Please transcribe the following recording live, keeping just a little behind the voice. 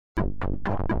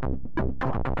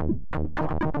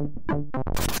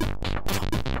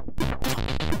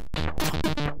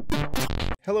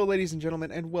Hello ladies and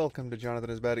gentlemen, and welcome to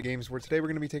JonathanIsBadAtGames, where today we're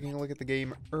going to be taking a look at the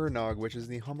game Uurnog, which is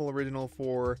the Humble original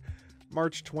for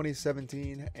March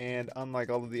 2017, and unlike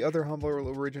all of the other Humble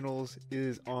originals,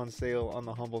 is on sale on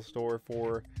the Humble store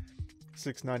for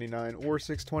 $6.99 or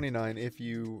 $6.29 if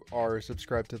you are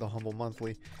subscribed to the Humble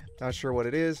monthly. Not sure what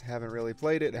it is, haven't really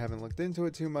played it, haven't looked into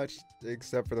it too much,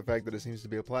 except for the fact that it seems to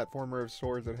be a platformer of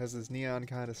sorts that has this neon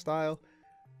kind of style.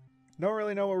 Don't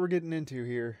really know what we're getting into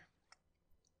here.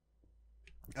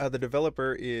 The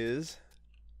developer is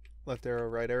left arrow,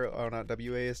 right arrow. Oh, not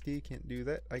WASD. Can't do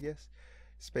that, I guess.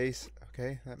 Space.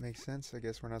 Okay, that makes sense. I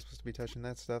guess we're not supposed to be touching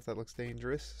that stuff. That looks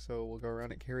dangerous. So we'll go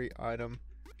around it. Carry item.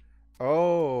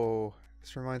 Oh,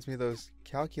 this reminds me of those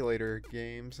calculator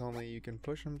games, only you can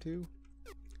push them too.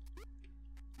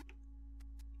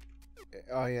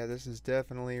 Oh yeah, this is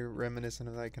definitely reminiscent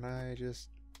of that. Can I just...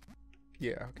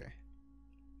 Yeah, okay.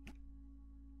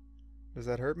 Does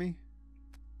that hurt me?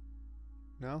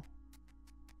 No?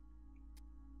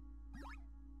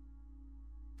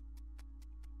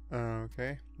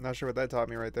 Okay. Not sure what that taught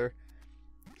me right there.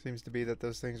 Seems to be that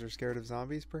those things are scared of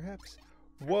zombies, perhaps?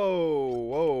 Whoa!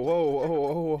 Whoa, whoa, whoa,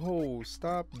 whoa, whoa!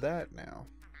 Stop that now.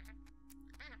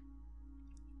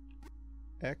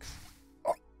 X?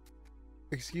 Oh.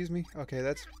 Excuse me? Okay,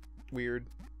 that's weird.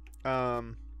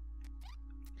 The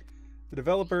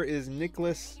developer is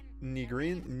Nicholas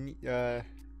Nigrin.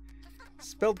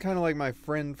 Spelled kind of like my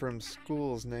friend from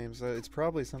school's name, so it's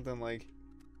probably something like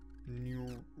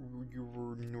Nygren.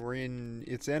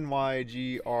 It's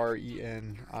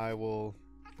Nygren. I will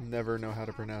never know how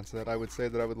to pronounce that. I would say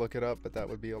that I would look it up, but that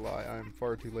would be a lie. I'm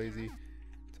far too lazy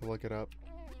to look it up.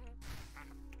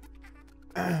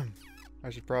 I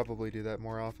should probably do that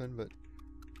more often, but...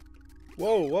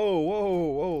 Whoa, whoa, whoa,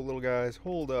 whoa, little guys.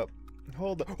 Hold up.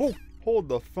 Hold the... Oh! Hold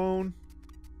the phone.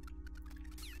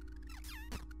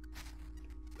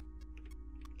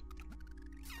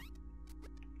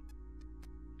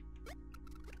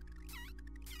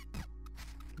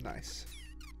 Nice.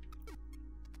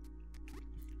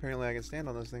 Apparently I can stand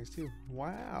on those things too.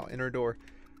 Wow. Inner door.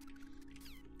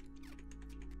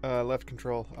 Left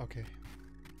control. Okay.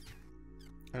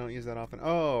 I don't use that often.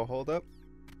 Oh, hold up.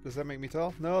 Does that make me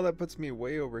tall? No, that puts me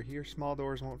way over here. Small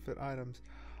doors won't fit items.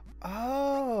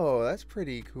 Oh, that's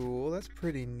pretty cool. That's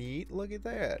pretty neat. Look at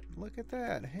that. Look at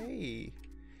that. Hey.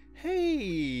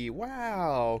 Hey.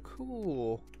 Wow.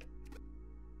 Cool.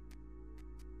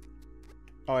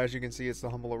 Oh, as you can see, it's the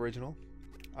Humble original.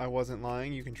 I wasn't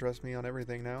lying. You can trust me on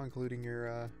everything now, including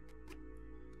your,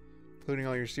 including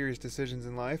all your serious decisions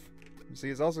in life. You see,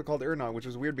 it's also called Uurnog, which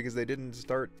was weird because they didn't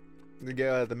start.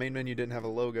 The main menu didn't have a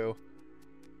logo.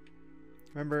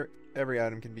 Remember, every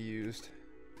item can be used.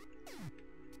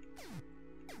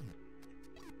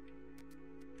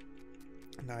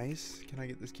 Nice. Can I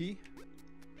get this key?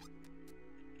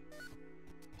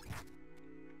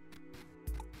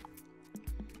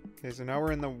 Okay, so now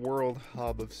we're in the world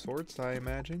hub of sorts, I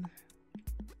imagine.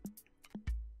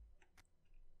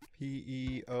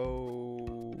 P-E-O-H,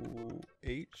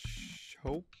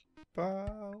 hope? I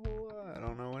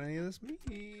don't know what any of this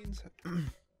means.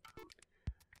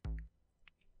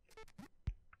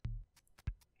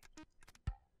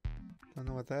 Don't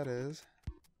know what that is.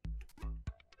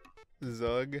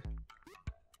 Zug.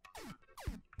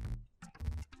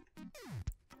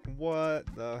 What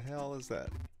the hell is that?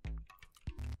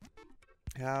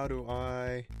 How do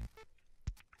I...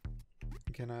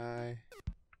 Can I...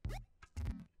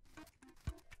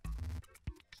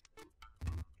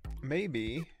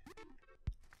 Maybe...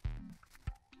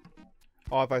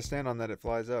 Oh, if I stand on that, it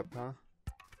flies up, huh?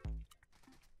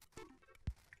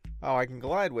 Oh, I can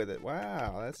glide with it.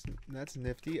 Wow, that's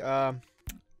nifty.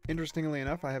 Interestingly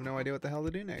enough, I have no idea what the hell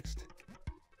to do next.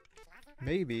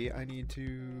 Maybe I need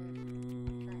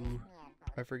to...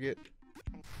 I forget.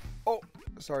 Oh,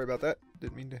 sorry about that.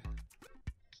 Didn't mean to.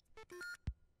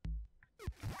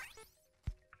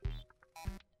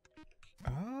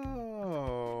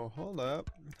 Oh, hold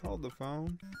up. Hold the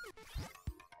phone.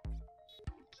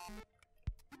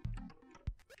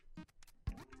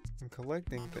 I'm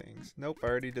collecting things. Nope, I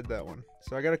already did that one.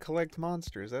 So I gotta collect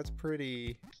monsters. That's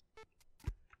pretty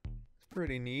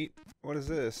neat. What is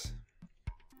this?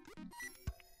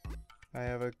 I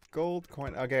have a gold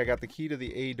coin. Okay, I got the key to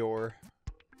the A door.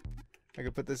 I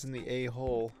could put this in the A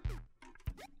hole.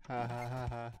 Ha ha ha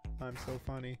ha. I'm so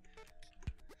funny.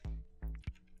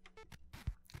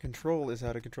 Control is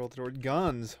how to control the door.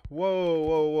 Guns! Whoa,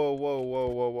 whoa, whoa, whoa, whoa,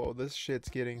 whoa, whoa. This shit's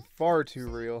getting far too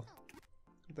real.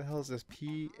 What the hell is this?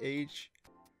 PH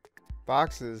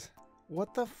boxes.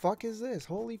 What the fuck is this?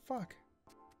 Holy fuck.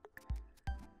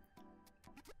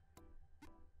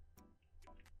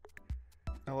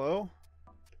 Hello?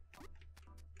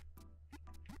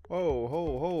 Whoa,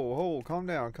 ho, calm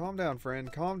down,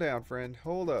 friend, calm down, friend,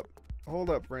 hold up,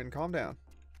 friend, calm down.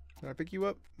 Can I pick you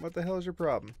up? What the hell is your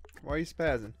problem? Why are you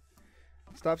spazzing?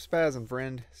 Stop spazzing,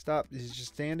 friend, stop, just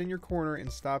stand in your corner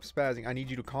and stop spazzing. I need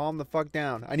you to calm the fuck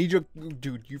down. I need you,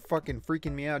 dude, you fucking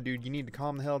freaking me out, dude, you need to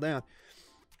calm the hell down.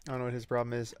 I don't know what his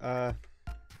problem is. I'll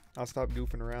stop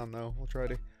goofing around, though. We'll try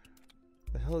to...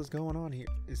 The hell is going on here?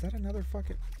 Is that another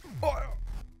fucking...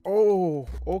 Oh,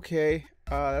 okay.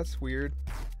 That's weird.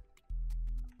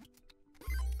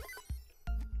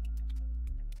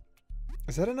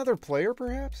 Is that another player,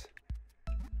 perhaps?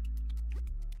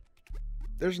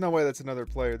 There's no way that's another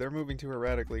player. They're moving too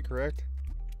erratically, correct?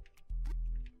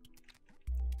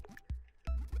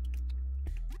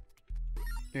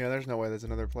 Yeah, there's no way that's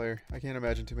another player. I can't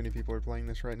imagine too many people are playing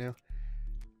this right now.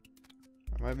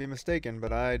 I might be mistaken,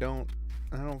 but I don't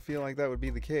feel like that would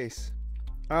be the case.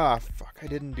 Ah, fuck, I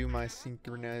didn't do my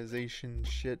synchronization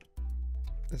shit.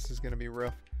 This is gonna be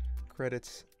rough.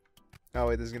 Credits. Oh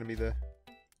wait, this is gonna be the...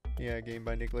 Yeah, game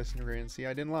by Nicholas and Rand. See,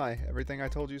 I didn't lie. Everything I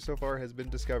told you so far has been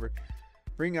discovered.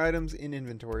 Bring items in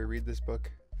inventory. Read this book.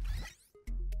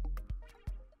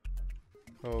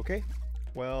 Okay.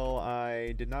 Well,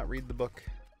 I did not read the book.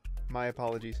 My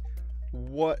apologies.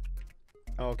 What?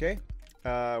 Okay.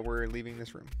 We're leaving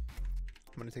this room.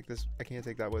 I'm gonna take this. I can't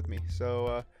take that with me.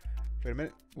 So, wait a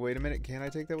minute. Wait a minute. Can I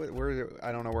take that with? Where is it?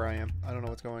 I don't know where I am. I don't know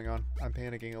what's going on. I'm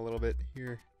panicking a little bit.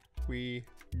 Here we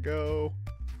go.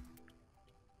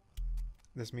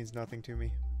 This means nothing to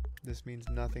me. This means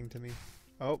nothing to me.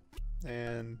 Oh,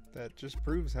 and that just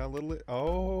proves how little it...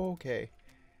 Oh, okay.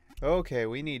 Okay,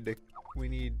 we need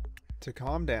to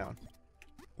calm down.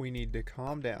 We need to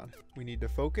calm down. We need to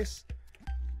focus.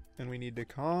 And we need to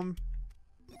calm...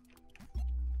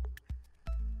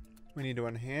 We need to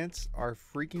enhance our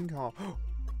freaking calm.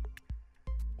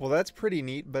 Well, that's pretty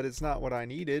neat, but it's not what I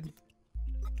needed.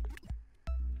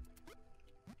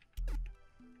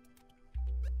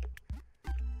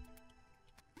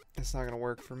 It's not gonna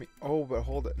work for me. Oh, but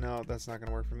hold it. No, that's not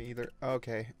gonna work for me either.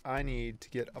 Okay, I need to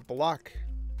get a block.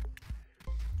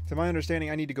 To my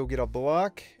understanding, I need to go get a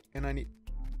block, and I need...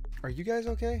 Are you guys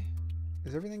okay?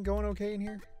 Is everything going okay in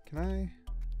here? Can I...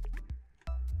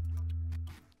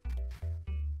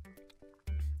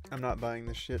 I'm not buying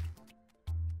this shit.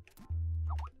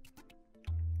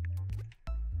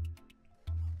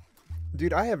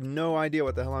 Dude, I have no idea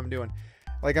what the hell I'm doing.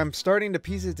 Like, I'm starting to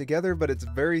piece it together, but it's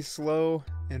very slow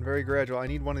and very gradual. I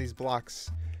need one of these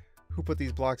blocks. Who put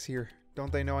these blocks here?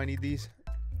 Don't they know I need these?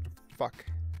 Fuck.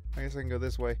 I guess I can go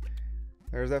this way.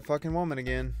 There's that fucking woman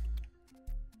again.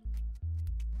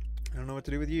 I don't know what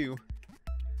to do with you.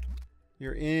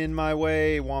 You're in my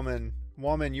way, woman.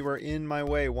 Woman, you are in my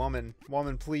way, woman.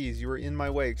 Woman, please, you are in my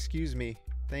way. Excuse me.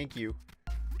 Thank you.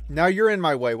 Now you're in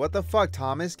my way. What the fuck,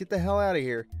 Thomas? Get the hell out of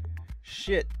here.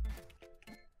 Shit.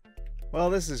 Well,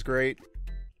 this is great.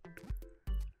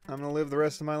 I'm gonna live the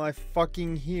rest of my life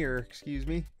fucking here. Excuse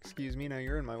me. Excuse me, now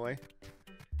you're in my way.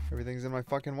 Everything's in my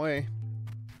fucking way.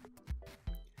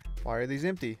 Why are these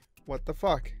empty? What the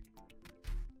fuck?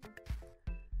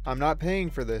 I'm not paying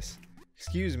for this.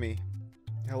 Excuse me.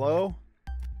 Hello?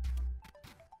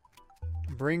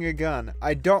 Bring a gun.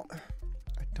 I don't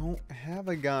have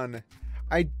a gun.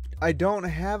 I don't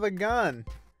have a gun.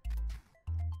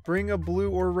 Bring a blue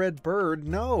or red bird.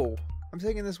 No. I'm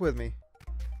taking this with me.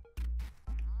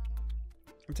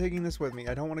 I'm taking this with me.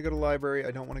 I don't want to go to the library.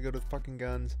 I don't want to go to the fucking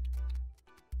guns.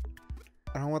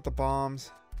 I don't want the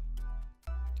bombs.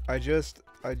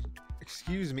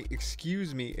 Excuse me.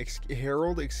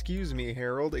 Harold, excuse me.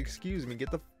 Harold, excuse me.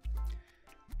 Get the...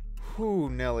 Whoo,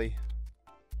 Nelly.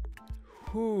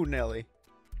 Whoo, Nelly.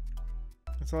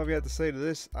 That's all I've got to say to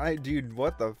this. Dude,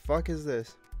 what the fuck is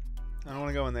this? I don't want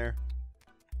to go in there.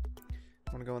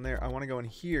 I want to go in there. I want to go in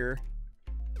here.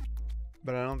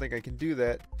 But I don't think I can do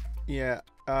that. Yeah.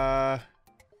 Oh,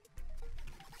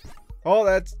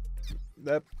 that.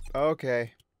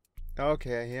 Okay.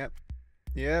 Okay, yep.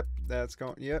 Yep, that's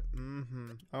going. Yep.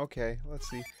 Okay, let's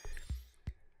see.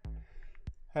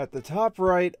 At the top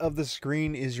right of the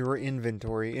screen is your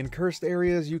inventory. In cursed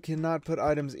areas, you cannot put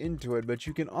items into it, but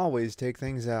you can always take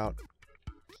things out.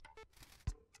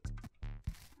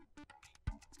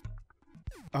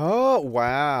 Oh,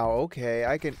 wow. Okay,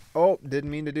 I can... Oh, didn't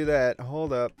mean to do that.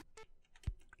 Hold up.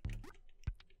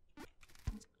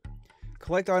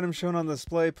 Collect items shown on the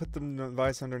display. Put the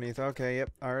device underneath. Okay,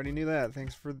 yep. I already knew that.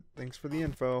 Thanks for the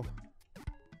info.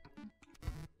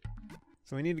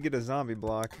 So we need to get a zombie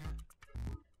block.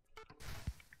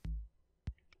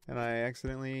 And I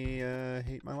accidentally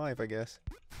hate my life, I guess.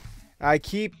 I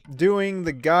keep doing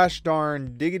the gosh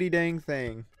darn diggity dang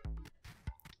thing.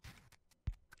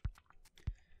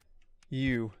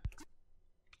 You.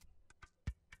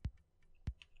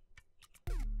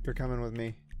 You're coming with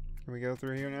me. Can we go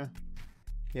through here now?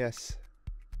 Yes.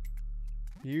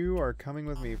 You are coming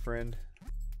with me, friend.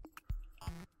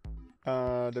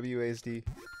 WASD.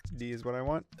 D is what I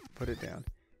want. Put it down.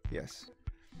 Yes.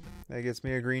 That gets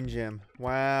me a green gem.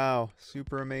 Wow.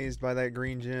 Super amazed by that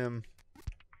green gem.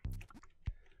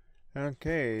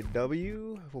 Okay.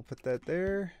 W. We'll put that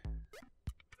there.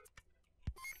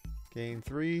 Gain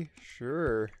 3.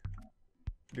 Sure.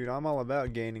 Dude, I'm all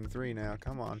about gaining 3 now.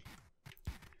 Come on.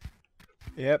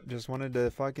 Yep. Just wanted to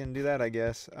fucking do that, I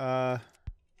guess.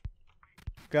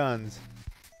 Guns.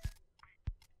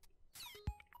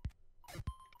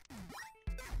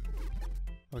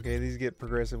 Okay, these get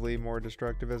progressively more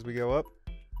destructive as we go up.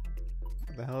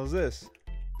 What the hell is this?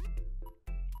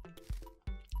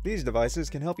 These devices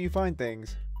can help you find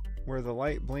things where the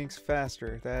light blinks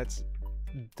faster. That's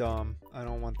dumb. I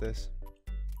don't want this.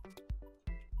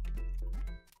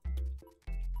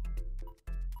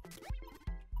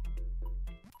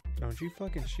 Don't you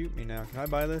fucking shoot me now. Can I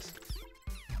buy this?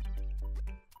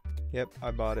 Yep,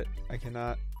 I bought it. I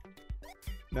cannot.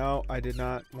 No, I did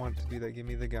not want to do that. Give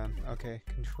me the gun. Okay,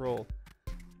 control.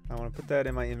 I want to put that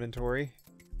in my inventory.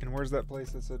 And where's that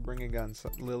place that said bring a gun? So,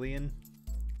 Lillian?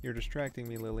 You're distracting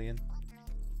me, Lillian.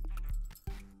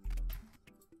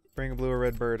 Bring a blue or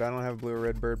red bird. I don't have a blue or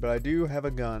red bird, but I do have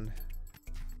a gun.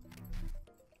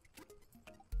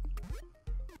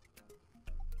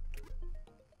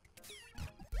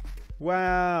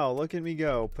 Wow, look at me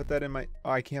go. Put that in my...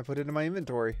 Oh, I can't put it in my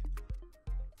inventory.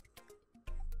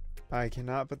 I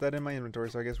cannot put that in my inventory,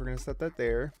 so I guess we're going to set that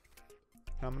there.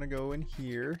 I'm going to go in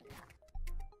here.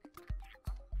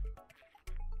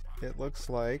 It looks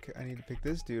like I need to pick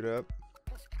this dude up.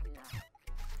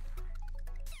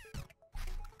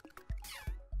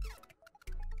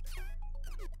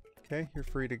 Okay, you're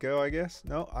free to go, I guess.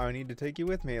 No, I need to take you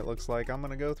with me, it looks like. I'm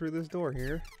going to go through this door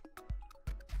here.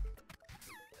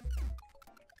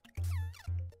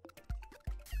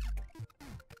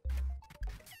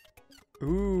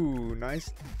 Ooh,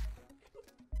 nice.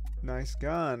 Nice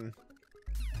gun.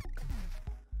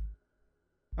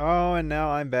 Oh, and now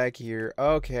I'm back here.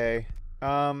 Okay.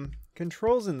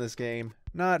 Controls in this game,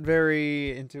 not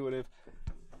very intuitive.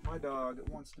 My dog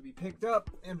wants to be picked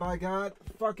up, and by God,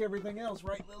 fuck everything else,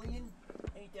 right, Lillian?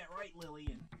 Ain't that right,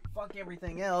 Lillian? Fuck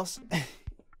everything else.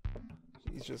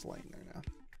 She's just laying there now.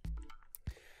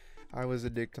 I was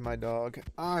a dick to my dog.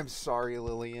 I'm sorry,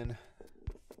 Lillian.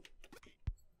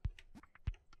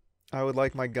 I would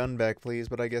like my gun back, please,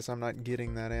 but I guess I'm not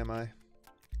getting that, am I?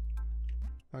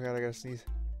 Oh god, I gotta sneeze.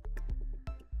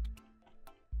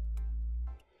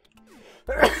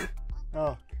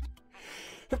 Oh.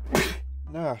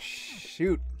 No,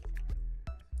 shoot.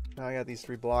 Now I got these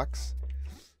 3 blocks.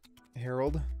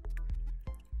 Harold.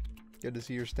 Good to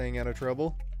see you're staying out of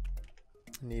trouble.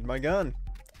 Need my gun.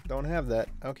 Don't have that.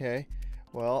 Okay.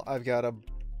 Well, I've got a...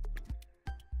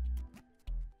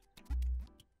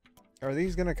 Are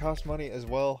these gonna cost money as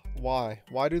well? Why?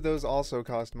 Why do those also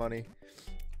cost money?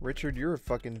 Richard, you're a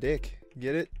fucking dick.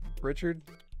 Get it, Richard?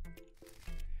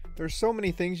 There's so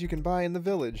many things you can buy in the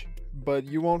village, but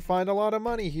you won't find a lot of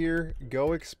money here.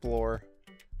 Go explore.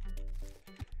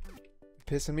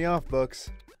 Pissing me off, books.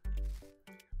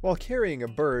 While carrying a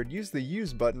bird, use the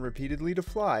use button repeatedly to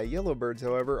fly. Yellow birds,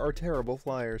 however, are terrible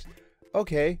flyers.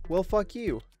 Okay, well fuck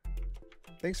you.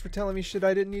 Thanks for telling me shit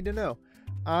I didn't need to know.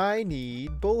 I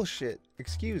need bullshit.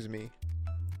 Excuse me.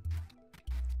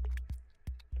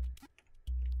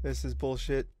 This is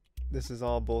bullshit. This is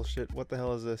all bullshit. What the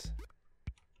hell is this?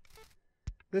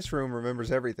 This room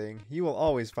remembers everything. You will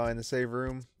always find the save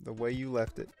room the way you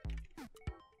left it.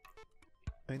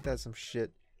 Ain't that some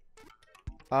shit?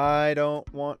 I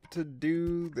don't want to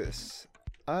do this.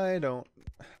 I don't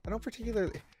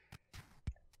particularly...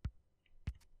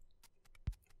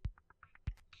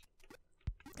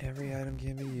 Every item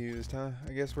can be used, huh?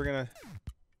 I guess we're gonna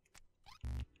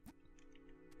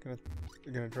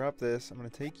drop this. I'm gonna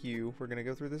take you. We're gonna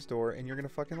go through this door, and you're gonna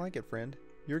fucking like it, friend.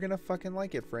 You're gonna fucking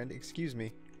like it, friend. Excuse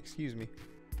me. Excuse me.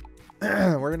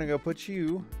 We're gonna go put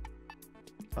you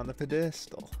on the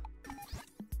pedestal.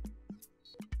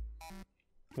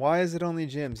 Why is it only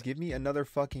gems? Give me another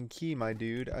fucking key, my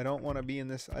dude. I don't want to be in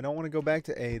this. I don't want to go back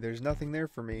to A. There's nothing there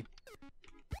for me.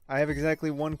 I have exactly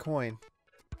 1 coin.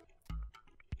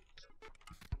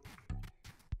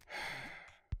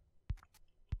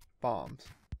 Bombs.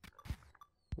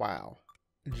 Wow.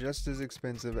 Just as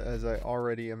expensive as I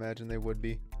already imagined they would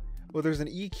be. Well, there's an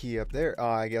E key up there. Oh,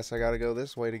 I guess I gotta go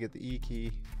this way to get the E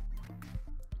key.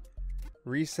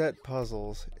 Reset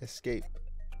puzzles. Escape.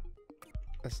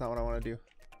 That's not what I want to do.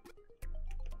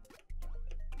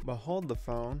 But hold the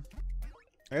phone.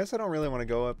 I guess I don't really want to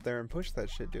go up there and push that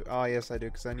shit, dude. Oh, yes I do,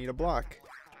 because I need a block.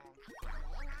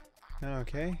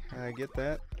 Okay, I get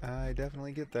that. I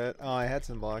definitely get that. Oh, I had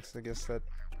some blocks. I guess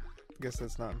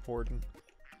that's not important.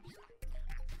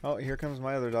 Oh, here comes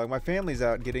my other dog. My family's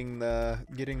out getting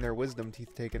their wisdom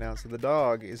teeth taken out, so the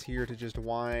dog is here to just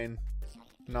whine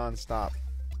non-stop.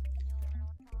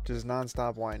 Just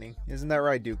non-stop whining. Isn't that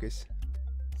right, Dukas?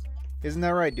 Isn't that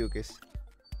right, Dukas?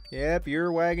 Yep,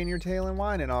 you're wagging your tail and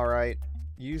whining, all right.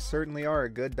 You certainly are a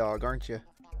good dog, aren't you?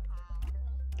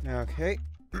 Okay.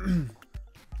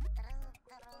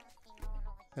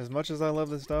 As much as I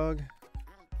love this dog,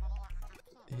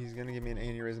 he's gonna give me an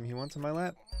aneurysm. He wants in my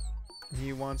lap.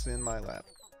 He wants in my lap.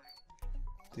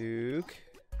 Duke.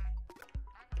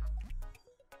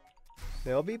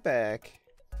 They'll be back.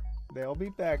 They'll be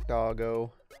back,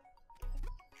 doggo.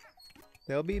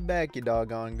 They'll be back, you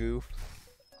doggone goof.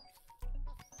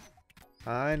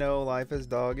 I know life as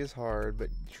dog is hard, but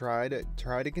try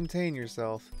to contain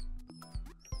yourself.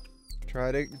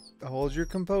 Try to hold your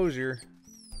composure.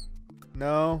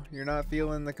 No, you're not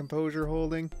feeling the composure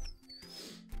holding.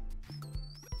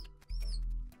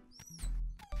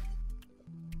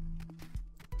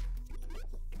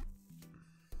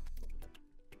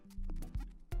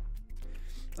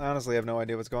 I honestly have no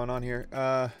idea what's going on here.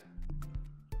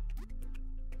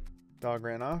 Dog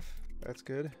ran off. That's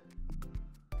good.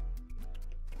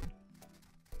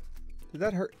 Did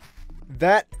that hurt?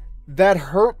 That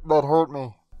hurt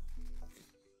me.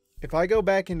 If I go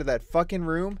back into that fucking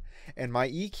room and my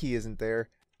E key isn't there,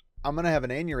 I'm gonna have an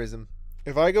aneurysm.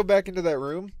 If I go back into that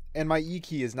room and my E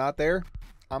key is not there,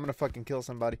 I'm gonna fucking kill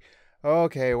somebody.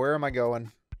 Okay, where am I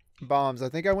going? Bombs. I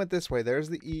think I went this way. There's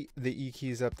the E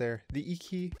key's up there. The E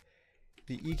key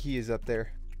is up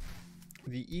there.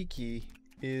 The E key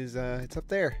is it's up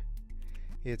there.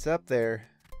 It's up there.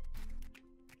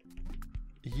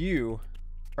 You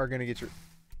are gonna get your...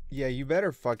 Yeah, you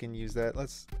better fucking use that.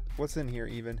 What's in here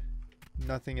even?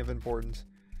 Nothing of importance.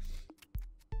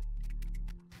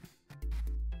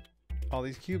 All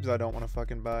these cubes I don't want to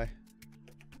fucking buy.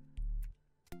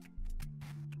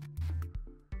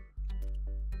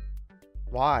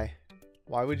 Why?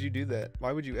 Why would you do that?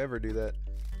 Why would you ever do that?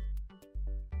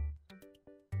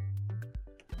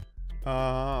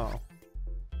 Oh.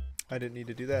 I didn't need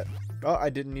to do that. Oh,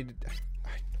 I didn't need to...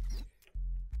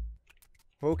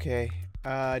 Okay.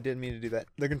 I didn't mean to do that.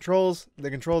 The controls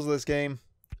of this game,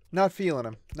 not feeling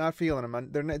them. Not feeling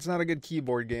them. It's not a good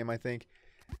keyboard game, I think.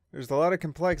 There's a lot of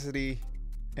complexity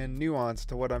and nuance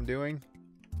to what I'm doing.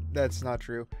 That's not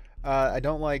true. I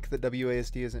don't like that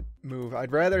WASD isn't move.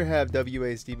 I'd rather have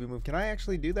WASD be move. Can I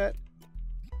actually do that?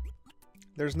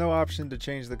 There's no option to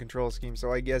change the control scheme,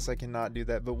 so I guess I cannot do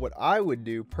that. But what I would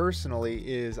do personally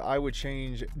is I would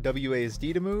change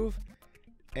WASD to move,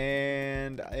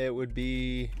 and it would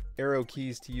be arrow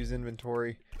keys to use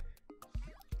inventory.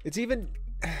 It's even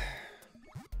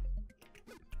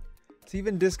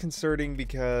disconcerting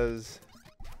because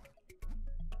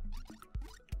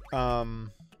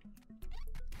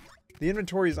the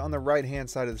inventory is on the right hand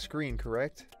side of the screen,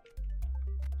 correct?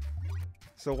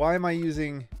 So why am I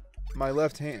using my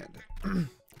left hand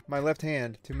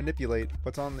to manipulate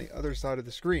what's on the other side of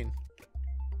the screen?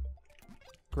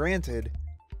 Granted,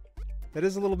 that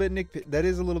is a little bit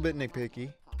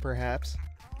nitpicky, perhaps,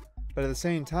 but at the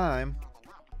same time,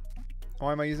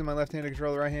 why am I using my left hand to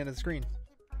control the right hand of the screen?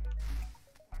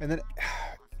 And then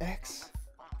X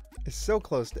is so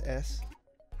close to S.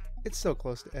 It's so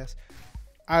close to S.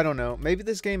 I don't know. Maybe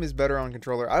this game is better on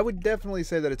controller. I would definitely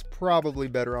say that it's probably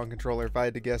better on controller if I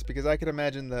had to guess, because I could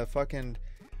imagine the fucking...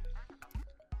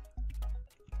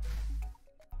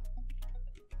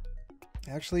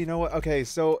 Actually, you know what? Okay,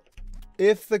 so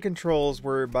if the controls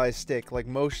were by stick, like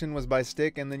motion was by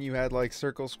stick, and then you had like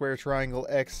circle, square, triangle,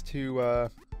 X to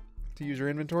use your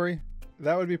inventory,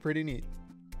 that would be pretty neat.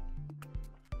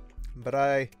 But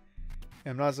I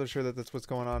am not so sure that that's what's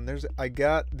going on. I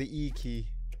got the E key.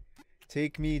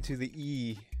 Take me to the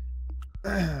E.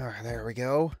 There we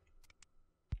go.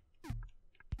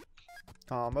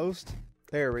 Almost.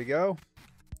 There we go.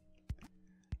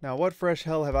 Now, what fresh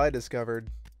hell have I discovered?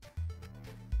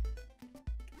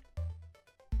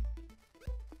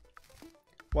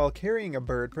 While carrying a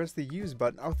bird, press the use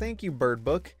button. Oh, thank you, Bird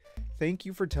Book. Thank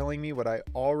you for telling me what I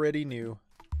already knew.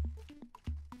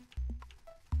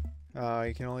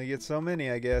 You can only get so many,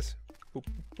 I guess. Boop,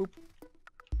 boop.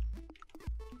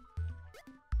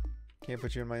 Can't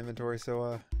put you in my inventory,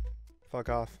 so, fuck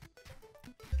off.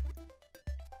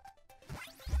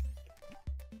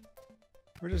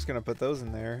 We're just gonna put those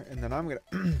in there, and then I'm gonna,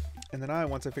 and then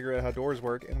once I figure out how doors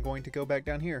work, I'm going to go back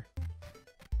down here.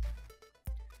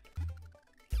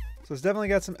 So it's definitely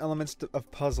got some elements of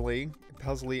puzzly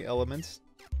elements.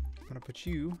 I'm gonna put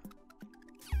you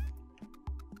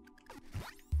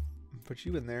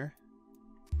in there.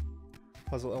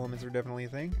 Puzzle elements are definitely a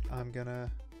thing. I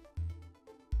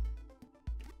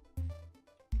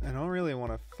don't really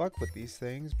want to fuck with these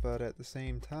things, but at the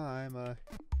same time,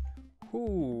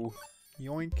 whoo,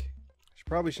 yoink.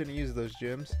 Probably shouldn't use those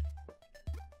gems.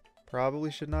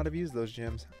 Probably should not have used those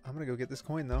gems. I'm gonna go get this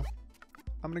coin though.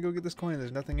 I'm gonna go get this coin.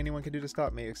 There's nothing anyone can do to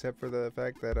stop me except for the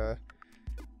fact that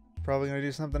probably gonna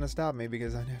do something to stop me,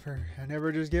 because I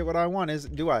never just get what I want.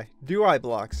 Do I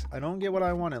blocks? I don't get what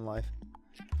I want in life.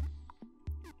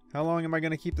 How long am I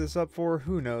gonna keep this up for?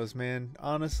 Who knows, man?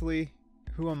 Honestly,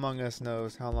 who among us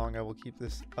knows how long I will keep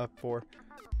this up for?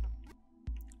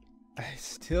 I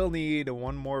still need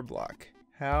one more block.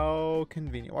 How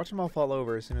convenient. Watch them all fall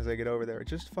over as soon as I get over there.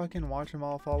 Just fucking watch them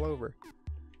all fall over.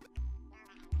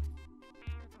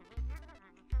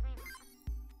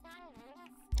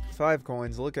 Five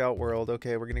coins. Look out, world.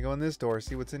 Okay, we're gonna go in this door.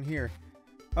 See what's in here.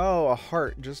 Oh, a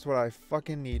heart. Just what I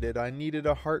fucking needed. I needed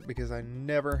a heart because I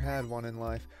never had one in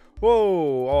life.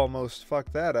 Whoa! Almost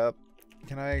fucked that up.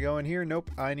 Can I go in here? Nope.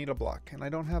 I need a block. And I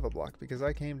don't have a block because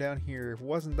I came down here.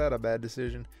 Wasn't that a bad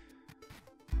decision?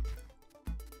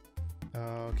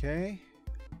 Okay.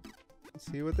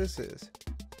 Let's see what this is.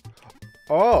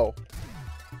 Oh!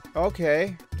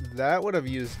 Okay. That would have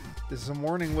used... Some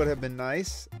warning would have been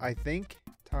nice, I think.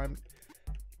 Time.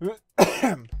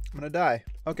 I'm gonna die.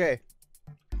 Okay.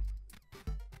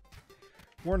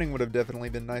 Warning would have definitely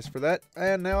been nice for that.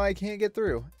 And now I can't get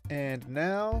through. And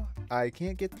now I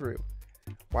can't get through.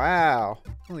 Wow.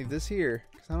 I'll leave this here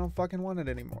because I don't fucking want it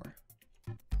anymore.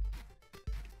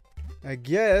 I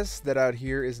guess that out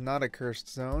here is not a cursed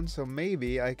zone, so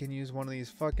maybe I can use one of these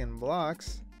fucking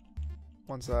blocks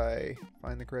once I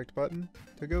find the correct button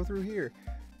to go through here.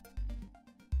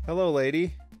 Hello,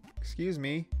 lady. Excuse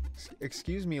me.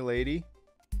 Excuse me, lady.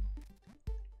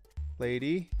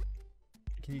 Lady.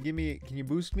 Can you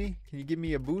boost me? Can you give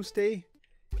me a boost, eh?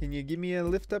 Can you give me a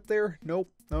lift up there? Nope.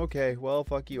 Okay, well,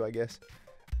 fuck you, I guess.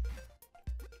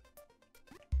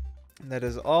 And that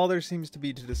is all there seems to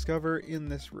be to discover in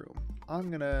this room. I'm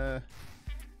gonna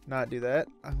not do that.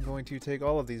 I'm going to take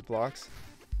all of these blocks.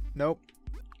 Nope.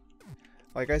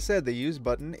 Like I said, the use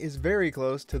button is very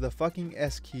close to the fucking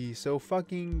S key, so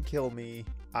fucking kill me,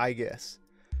 I guess.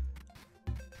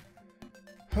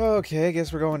 Okay, I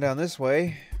guess we're going down this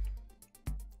way.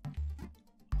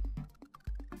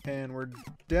 And we're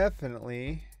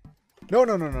definitely... No,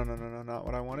 not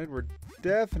what I wanted. We're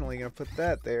definitely gonna put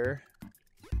that there.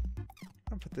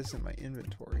 I'm gonna put this in my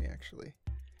inventory, actually.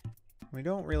 We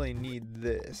don't really need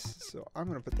this, so I'm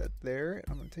gonna put that there, and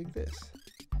I'm gonna take this.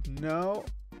 No.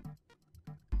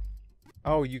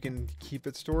 Oh, you can keep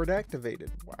it stored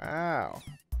activated. Wow.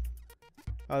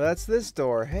 Oh, that's this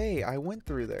door. Hey, I went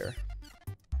through there.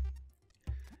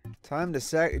 Time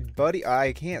to buddy,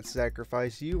 I can't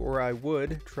sacrifice you, or I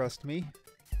would, trust me.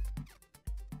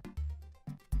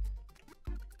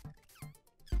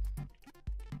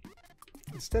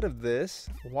 Instead of this,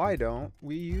 why don't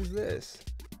we use this?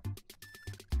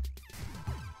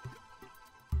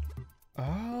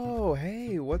 Oh,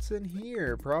 hey, what's in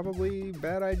here? Probably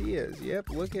bad ideas.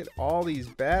 Yep, look at all these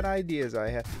bad ideas I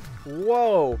have.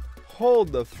 Whoa!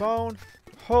 Hold the phone.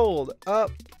 Hold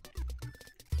up.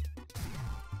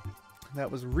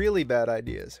 That was really bad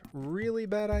ideas. Really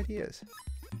bad ideas.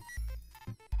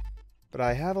 But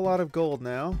I have a lot of gold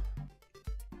now.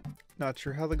 Not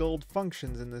sure how the gold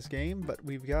functions in this game, but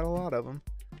we've got a lot of them.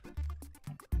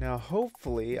 Now,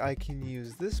 hopefully, I can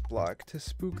use this block to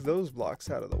spook those blocks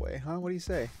out of the way, huh? What do you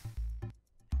say?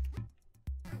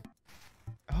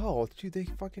 Oh, dude, they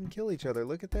fucking kill each other.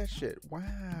 Look at that shit.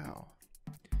 Wow.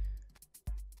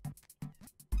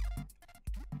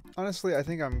 Honestly, I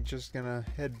think I'm just gonna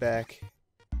head back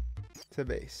to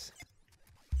base.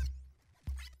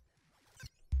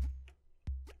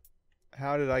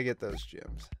 How did I get those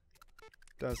gems?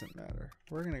 Doesn't matter.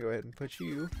 We're gonna go ahead and put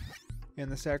you in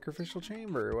the sacrificial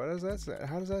chamber. What does that sound?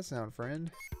 How does that sound, friend?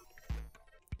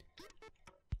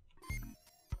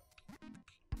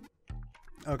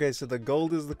 Okay, so the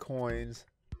gold is the coins.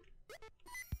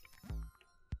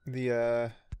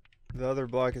 The other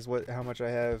block is how much I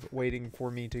have waiting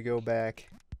for me to go back.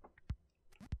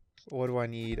 What do I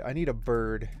need? I need a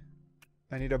bird.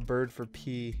 I need a bird for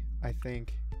P, I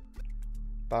think.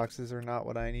 Boxes are not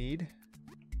what I need.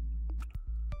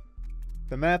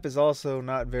 The map is also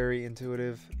not very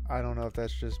intuitive. I don't know if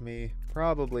that's just me.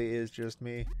 Probably is just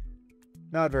me.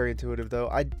 Not very intuitive though.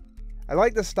 I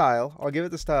like the style. I'll give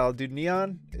it the style. Dude,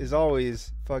 neon is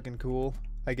always fucking cool,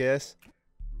 I guess.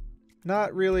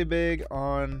 Not really big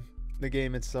on the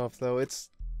game itself though. It's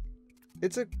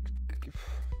a,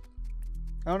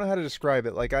 I don't know how to describe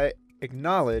it. Like, I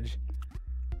acknowledge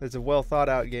that it's a well thought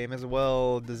out game. It's a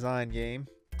well designed game.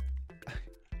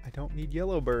 I don't need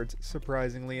yellow birds,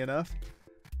 surprisingly enough.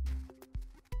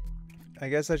 I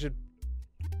guess I should,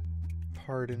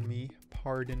 pardon me,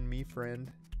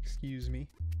 friend. Excuse me.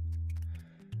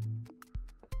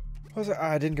 What was it?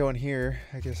 I didn't go in here.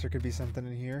 I guess there could be something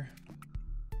in here.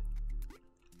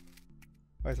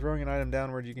 By throwing an item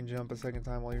downward, you can jump a second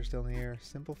time while you're still in the air.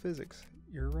 Simple physics.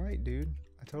 You're right, dude.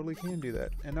 I totally can do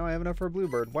that. And now I have enough for a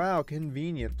bluebird. Wow,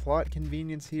 convenient. Plot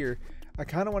convenience here. I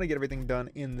kind of want to get everything done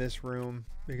in this room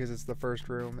because it's the first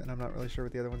room, and I'm not really sure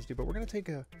what the other ones do. But we're gonna take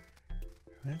a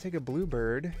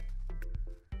bluebird.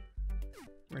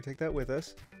 We're gonna take that with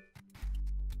us.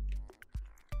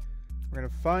 We're gonna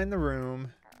find the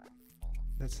room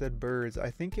that said birds. I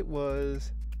think it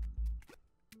was,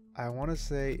 I want to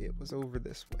say it was over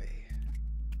this way.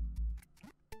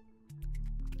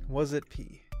 Was it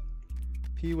P?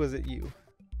 P, was it you?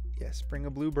 Yes, bring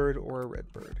a bluebird or a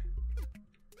red bird.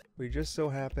 We just so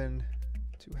happened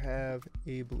to have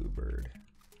a bluebird.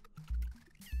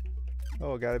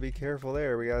 Oh, gotta be careful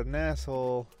there. We got an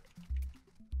asshole.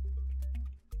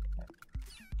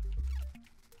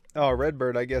 Oh,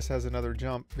 redbird, I guess, has another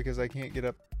jump because I can't get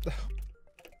up.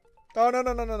 Oh,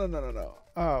 no.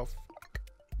 Oh, fuck.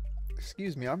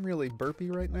 Excuse me, I'm really burpy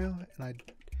right now, and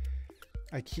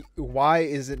I keep. Why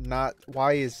is it not?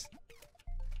 Why is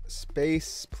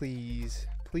space, please?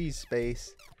 Please,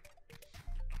 space.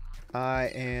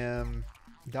 I am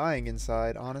dying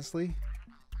inside, honestly.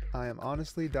 I am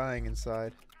honestly dying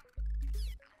inside.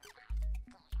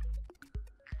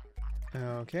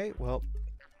 Okay, well.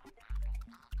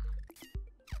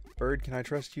 Bird, can I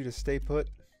trust you to stay put?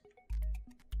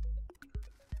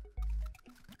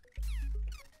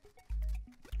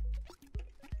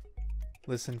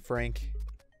 Listen, Frank.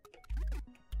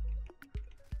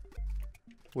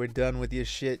 We're done with your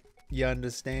shit. You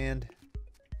understand?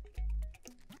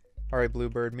 Alright,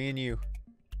 Bluebird, me and you.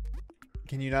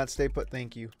 Can you not stay put?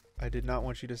 Thank you. I did not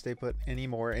want you to stay put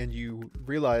anymore, and you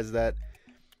realize that.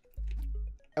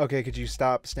 Okay, could you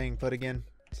stop staying put again?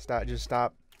 Stop, just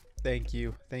stop. Thank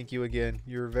you. Thank you again.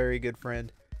 You're a very good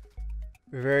friend.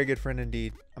 You're a very good friend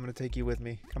indeed. I'm gonna take you with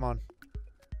me. Come on.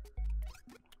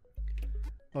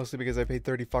 Mostly because I paid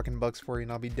 30 fucking bucks for you,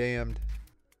 and I'll be damned.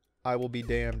 I will be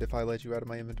damned if I let you out of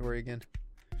my inventory again.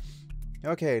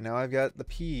 Okay, now I've got the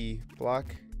P block.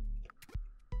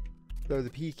 Or the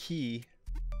P key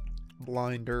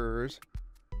blinders.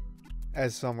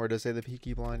 As some were to say, the P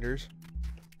key blinders.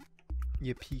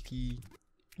 You peaky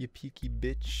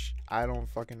bitch. I don't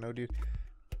fucking know, dude.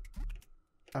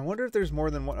 I wonder if there's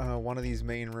more than one of these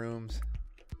main rooms.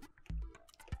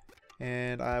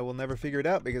 And I will never figure it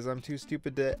out because I'm too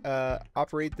stupid to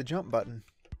operate the jump button.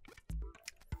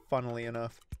 Funnily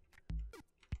enough.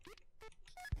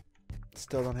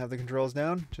 Still don't have the controls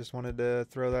down. Just wanted to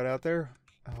throw that out there.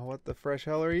 Oh, what the fresh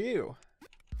hell are you?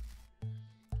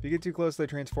 If you get too close, they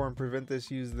transform. Prevent this,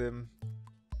 use them.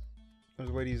 There's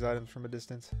a way to use items from a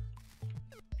distance.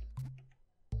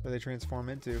 Where they transform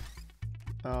into.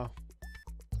 Oh.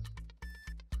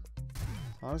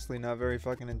 Honestly, not very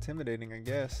fucking intimidating, I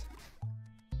guess.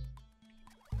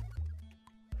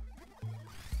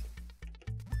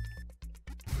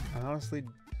 I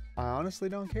honestly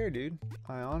don't care, dude.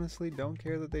 I honestly don't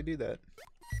care that they do that.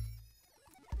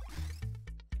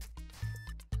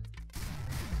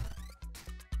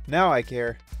 Now I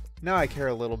care. Now I care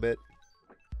a little bit.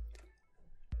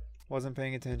 Wasn't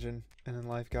paying attention, and then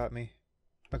life got me.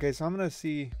 Okay, so I'm gonna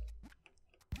see.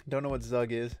 Don't know what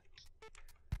Zug is.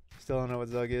 Still don't know what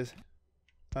Zug is.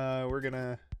 We're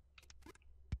gonna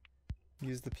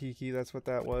use the P key. That's what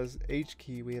that was. H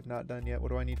key we have not done yet. What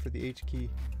do I need for the H key?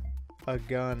 A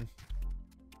gun.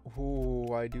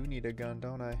 Ooh, I do need a gun,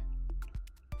 don't I?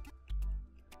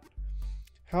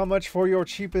 How much for your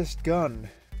cheapest gun?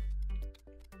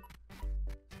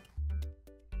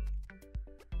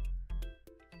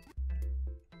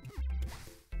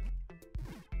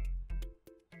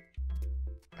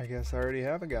 I guess I already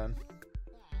have a gun.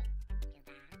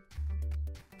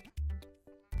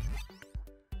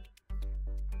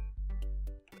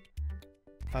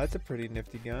 Oh, that's a pretty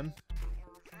nifty gun.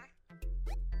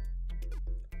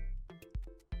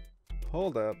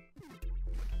 Hold up.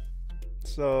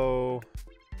 So...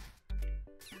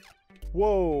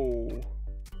 Whoa!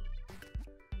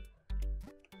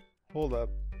 Hold up.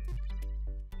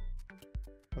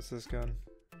 What's this gun?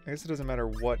 I guess it doesn't matter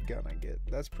what gun I get.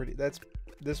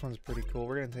 This one's pretty cool.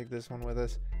 We're gonna take this one with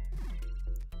us.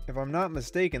 If I'm not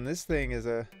mistaken, this thing is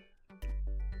a...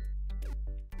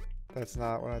 That's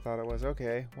not what I thought it was.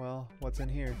 Okay, well, what's in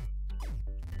here?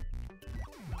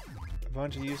 A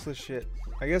bunch of useless shit.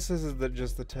 I guess this is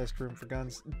just the test room for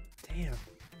guns. Damn.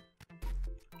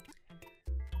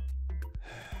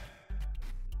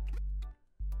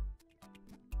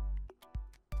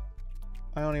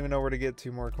 I don't even know where to get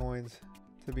 2 more coins,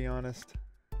 to be honest.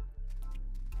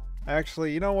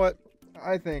 Actually, you know what?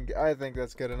 I think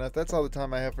that's good enough. That's all the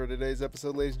time I have for today's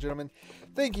episode, ladies and gentlemen.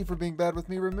 Thank you for being bad with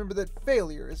me. Remember that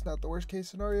failure is not the worst case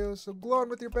scenario, so go on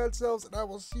with your bad selves, and I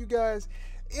will see you guys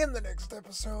in the next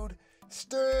episode.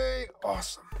 Stay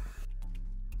awesome.